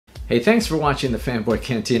Hey, thanks for watching the Fanboy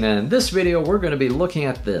Cantina. In this video, we're going to be looking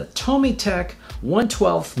at the Tomytec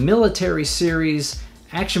 1/12 Military Series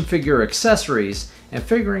action figure accessories and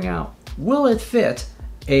figuring out, will it fit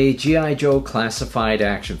a G.I. Joe classified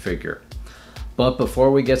action figure? But before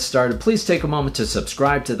we get started, please take a moment to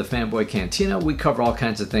subscribe to the Fanboy Cantina. We cover all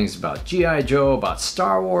kinds of things about G.I. Joe, about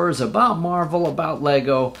Star Wars, about Marvel, about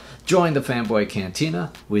Lego. Join the Fanboy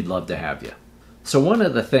Cantina. We'd love to have you. So one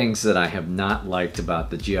of the things that I have not liked about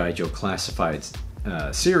the G.I. Joe Classified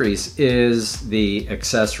series is the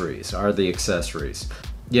accessories,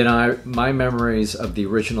 You know, my memories of the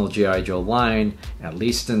original G.I. Joe line, at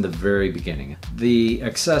least in the very beginning, the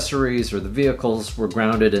accessories or the vehicles were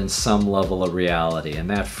grounded in some level of reality, and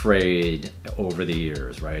that frayed over the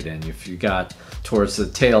years, right? And if you got towards the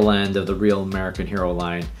tail end of the Real American Hero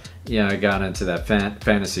line, yeah, I got into that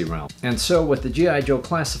fantasy realm. And so with the G.I. Joe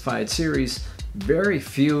Classified series, very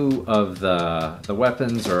few of the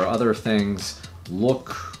weapons or other things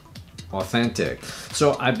look authentic.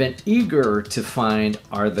 So I've been eager to find,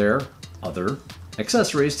 are there other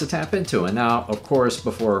accessories to tap into? And now, of course,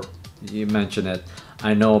 before you mention it,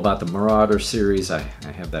 I know about the Marauder series. I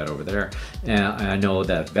have that over there. And I know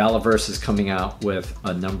that Valaverse is coming out with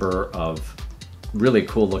a number of really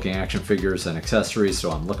cool looking action figures and accessories,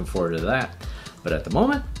 so I'm looking forward to that. But at the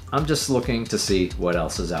moment, I'm just looking to see what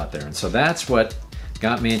else is out there. And so that's what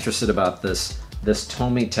got me interested about this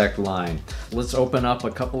Tomytec line. Let's open up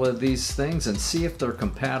a couple of these things and see if they're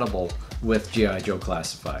compatible with G.I. Joe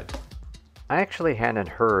Classified. I actually hadn't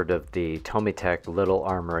heard of the Tomytec Little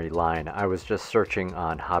Armory line. I was just searching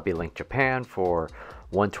on HobbyLink Japan for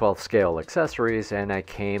 1/12 scale accessories, and I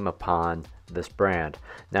came upon this brand.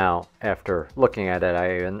 Now, after looking at it,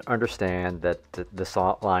 I understand that this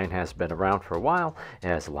line has been around for a while. It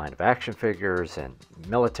has a line of action figures and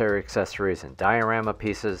military accessories and diorama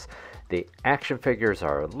pieces. The action figures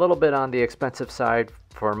are a little bit on the expensive side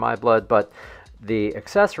for my blood, but the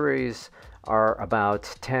accessories are about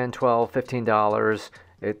 $10, $12, $15.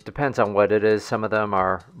 It depends on what it is. Some of them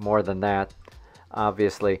are more than that.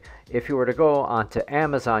 Obviously, if you were to go onto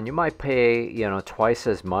Amazon, you might pay, you know, twice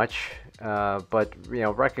as much. But you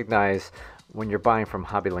know, recognize when you're buying from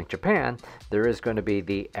HobbyLink Japan, there is going to be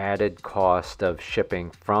the added cost of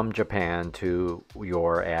shipping from Japan to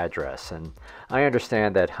your address. And I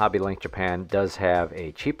understand that HobbyLink Japan does have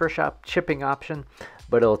a cheaper shipping option,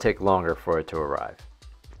 but it'll take longer for it to arrive.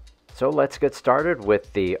 So let's get started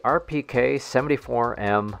with the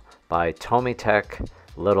RPK7M by Tomytec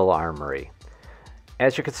Little Armory.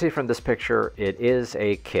 As you can see from this picture, it is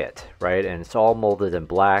a kit, right? And it's all molded in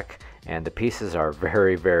black, and the pieces are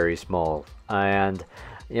very, very small. And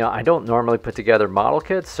you know, I don't normally put together model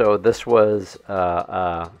kits, so this was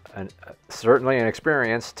certainly an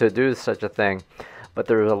experience to do such a thing. But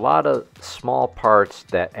there's a lot of small parts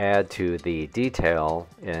that add to the detail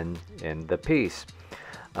in the piece.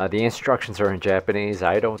 The instructions are in Japanese.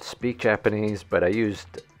 I don't speak Japanese, but I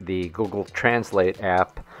used the Google Translate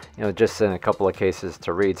app, you know, just in a couple of cases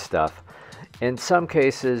to read stuff. In some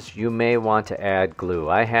cases, you may want to add glue.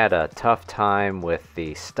 I had a tough time with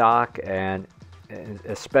the stock, and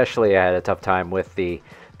especially I had a tough time with the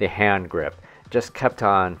hand grip. Just kept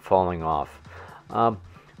on falling off.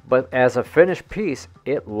 But as a finished piece,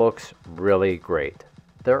 it looks really great.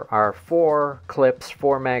 There are 4 clips,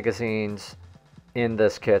 4 magazines in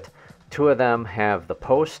this kit. 2 of them have the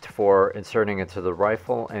post for inserting into the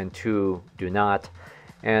rifle, and 2 do not.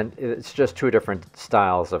 And it's just 2 different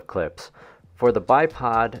styles of clips. For the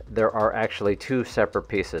bipod, there are actually 2 separate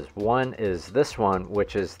pieces. One is this one,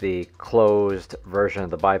 which is the closed version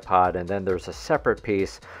of the bipod, and then there's a separate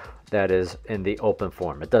piece that is in the open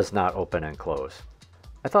form. It does not open and close.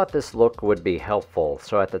 I thought this look would be helpful.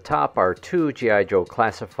 So at the top are 2 G.I. Joe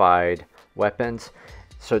Classified weapons.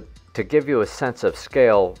 So to give you a sense of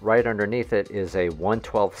scale, right underneath it is a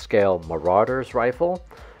 1/12 scale Marauders rifle,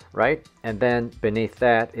 right? And then beneath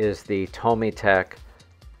that is the Tomytec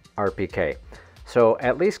RPK. So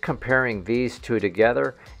at least comparing these 2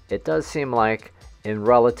 together, it does seem like in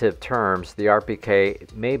relative terms the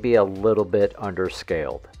RPK may be a little bit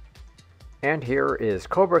underscaled. And here is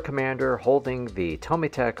Cobra Commander holding the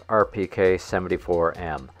Tomytec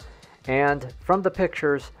RPK-74M. And from the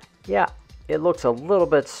pictures, yeah, it looks a little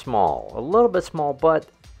bit small, but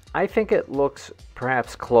I think it looks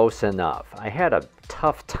perhaps close enough. I had a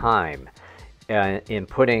tough time in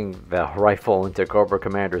putting the rifle into Cobra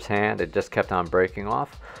Commander's hand. It just kept on breaking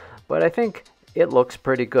off, but I think it looks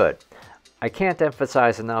pretty good. I can't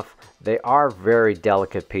emphasize enough, they are very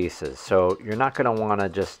delicate pieces, so you're not going to want to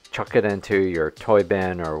just chuck it into your toy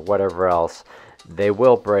bin or whatever else. They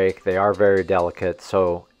will break, they are very delicate,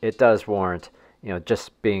 so it does warrant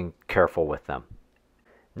just being careful with them.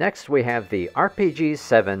 Next we have the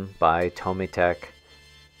RPG-7 by Tomytec,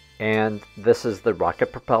 and this is the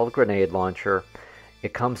rocket-propelled grenade launcher.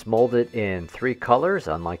 It comes molded in 3 colors,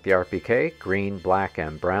 unlike the RPK, green, black,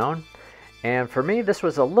 and brown. And for me, this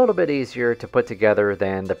was a little bit easier to put together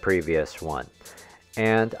than the previous one.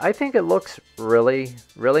 And I think it looks really,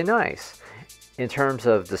 really nice. In terms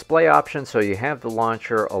of display options, so you have the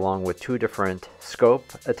launcher along with 2 different scope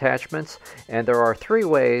attachments, and there are 3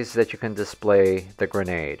 ways that you can display the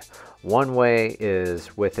grenade. One way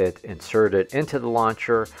is with it inserted into the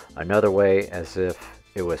launcher, another way as if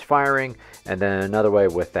it was firing, and then another way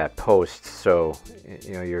with that post, so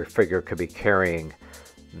your figure could be carrying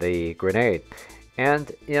the grenade.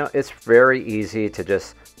 And it's very easy to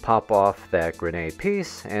just pop off that grenade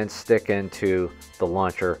piece and stick into the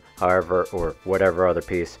launcher, however, or whatever other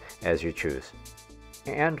piece as you choose.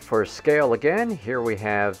 And for scale again, here we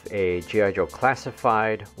have a G.I. Joe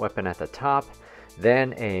classified weapon at the top,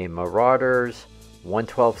 then a Marauders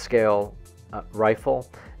 1/12 scale rifle,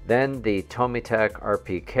 then the Tomytec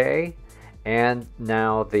RPK, and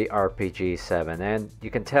now the RPG-7. And you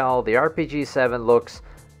can tell the RPG-7 looks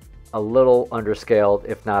a little underscaled,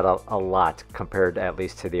 if not a lot, compared at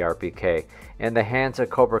least to the RPK. And the hands of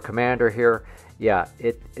Cobra Commander here, yeah,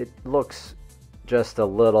 it looks just a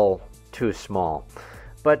little too small.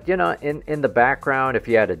 But in the background, if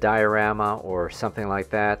you had a diorama or something like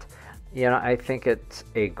that, I think it's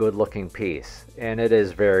a good looking piece, and it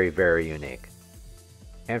is very, very unique.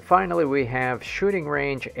 And finally we have Shooting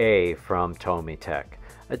Range A from Tomytec.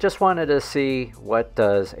 I just wanted to see what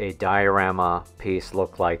does a diorama piece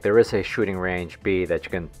look like. There is a Shooting Range B that you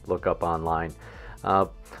can look up online.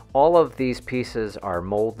 All of these pieces are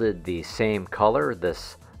molded the same color,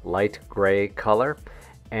 this light gray color,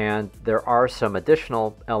 and there are some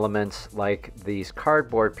additional elements like these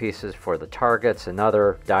cardboard pieces for the targets and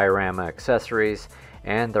other diorama accessories,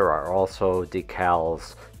 and there are also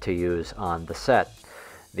decals to use on the set.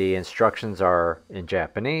 The instructions are in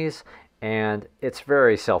Japanese, and it's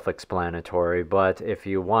very self-explanatory, but if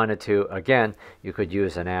you wanted to, again, you could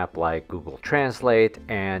use an app like Google Translate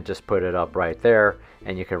and just put it up right there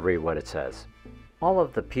and you can read what it says. All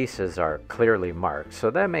of the pieces are clearly marked,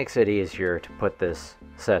 so that makes it easier to put this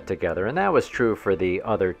set together, and that was true for the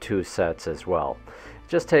other 2 sets as well. It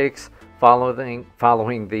just takes following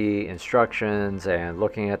the instructions and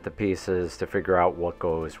looking at the pieces to figure out what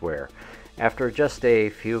goes where. After just a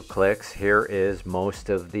few clicks, here is most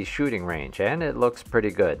of the shooting range, and it looks pretty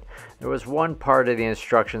good. There was one part of the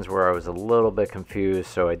instructions where I was a little bit confused,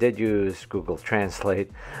 so I did use Google Translate,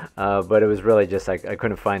 but it was really just I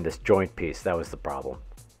couldn't find this joint piece. That was the problem.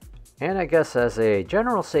 And I guess as a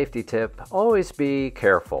general safety tip, always be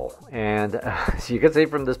careful. And as you can see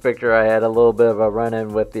from this picture, I had a little bit of a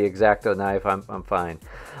run-in with the X-Acto knife. I'm fine.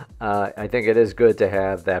 I think it is good to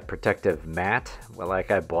have that protective mat, like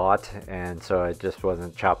I bought, and so I just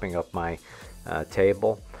wasn't chopping up my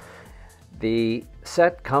table. The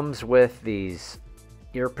set comes with these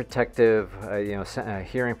ear protective,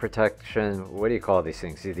 hearing protection. What do you call these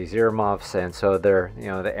things? These ear muffs, and so they're,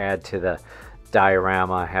 they add to the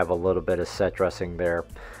diorama, have a little bit of set dressing there.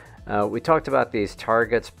 We talked about these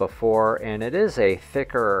targets before, and it is a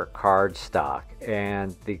thicker cardstock,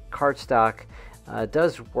 and the cardstock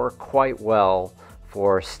does work quite well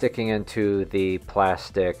for sticking into the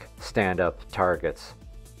plastic stand-up targets.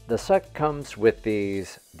 The set comes with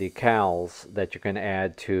these decals that you can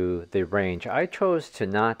add to the range. I chose to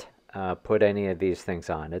not put any of these things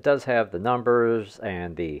on. It does have the numbers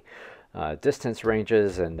and the distance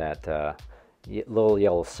ranges and that little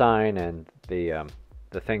yellow sign and the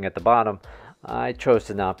thing at the bottom. I chose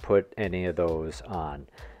to not put any of those on.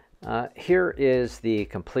 Here is the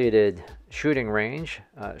completed shooting range,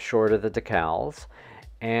 short of the decals,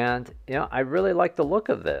 and I really like the look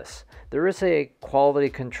of this. There is a quality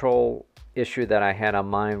control issue that I had on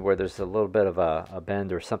mine where there's a little bit of a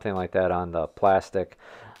bend or something like that on the plastic,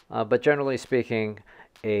 but generally speaking,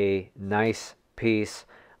 a nice piece.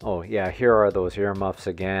 Oh yeah, here are those earmuffs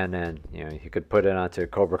again, and you could put it onto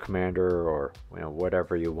Cobra Commander or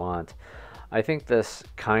whatever you want. I think this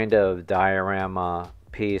kind of diorama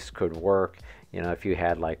piece could work if you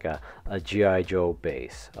had like a G.I. Joe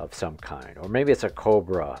base of some kind, or maybe it's a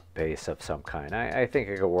Cobra base of some kind. I think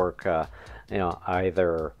it could work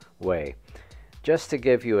either way. Just to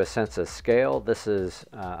give you a sense of scale, this is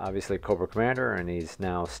obviously Cobra Commander, and he's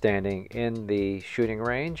now standing in the shooting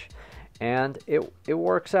range. And it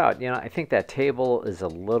works out. I think that table is a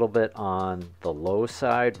little bit on the low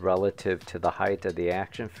side relative to the height of the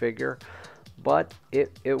action figure, but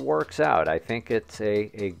it works out. I think it's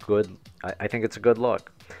a good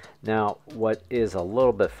look. Now, what is a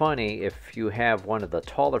little bit funny, if you have one of the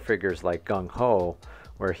taller figures like Gung Ho,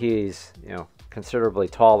 where he's, considerably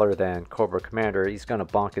taller than Cobra Commander, he's going to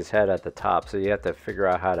bonk his head at the top. So you have to figure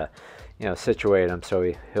out how to, situate him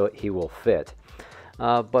so he will fit.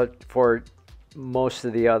 But for most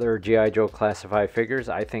of the other G.I. Joe classified figures,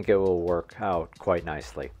 I think it will work out quite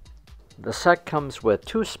nicely. The set comes with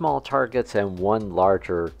 2 small targets and 1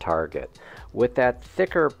 larger target. With that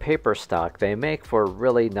thicker paper stock, they make for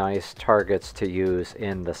really nice targets to use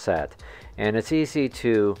in the set. And it's easy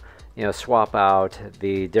to swap out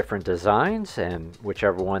the different designs and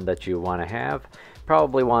whichever one that you want to have.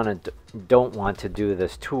 Probably don't want to do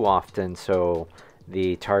this too often so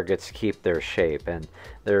the targets keep their shape. And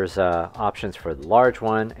there's options for the large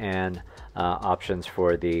one and options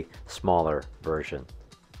for the smaller version.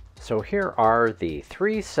 So here are the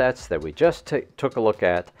 3 sets that we just took a look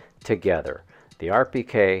at together. The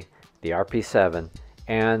RPK, the RP7,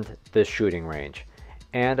 and the shooting range.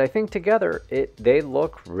 And I think together they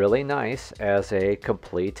look really nice as a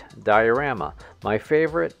complete diorama. My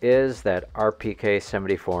favorite is that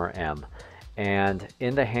RPK7M. And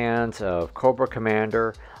in the hands of Cobra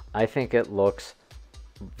Commander, I think it looks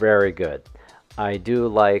very good. I do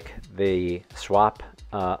like the swap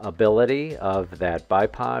ability of that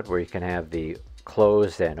bipod where you can have the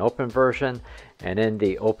closed and open version, and in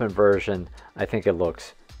the open version I think it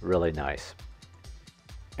looks really nice.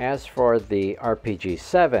 As for the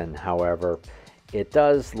RPG-7, however, it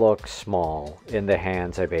does look small in the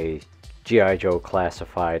hands of a G.I. Joe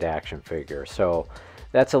classified action figure, so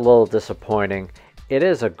that's a little disappointing. It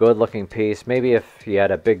is a good looking piece. Maybe if you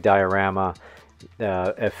had a big diorama,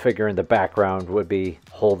 a figure in the background would be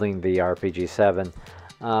holding the RPG-7.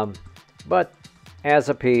 But as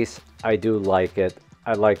a piece, I do like it.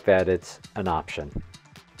 I like that it's an option.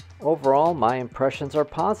 Overall, my impressions are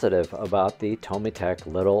positive about the Tomytec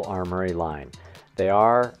Little Armory line. They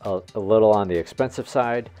are a little on the expensive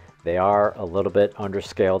side. They are a little bit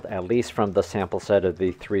underscaled, at least from the sample set of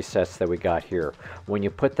the 3 sets that we got here. When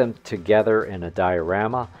you put them together in a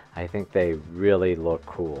diorama, I think they really look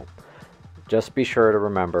cool. Just be sure to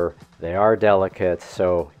remember, they are delicate,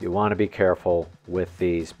 so you want to be careful with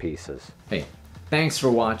these pieces. Hey, thanks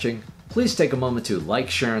for watching. Please take a moment to like,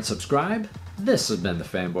 share, and subscribe. This has been the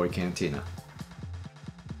Fanboy Cantina.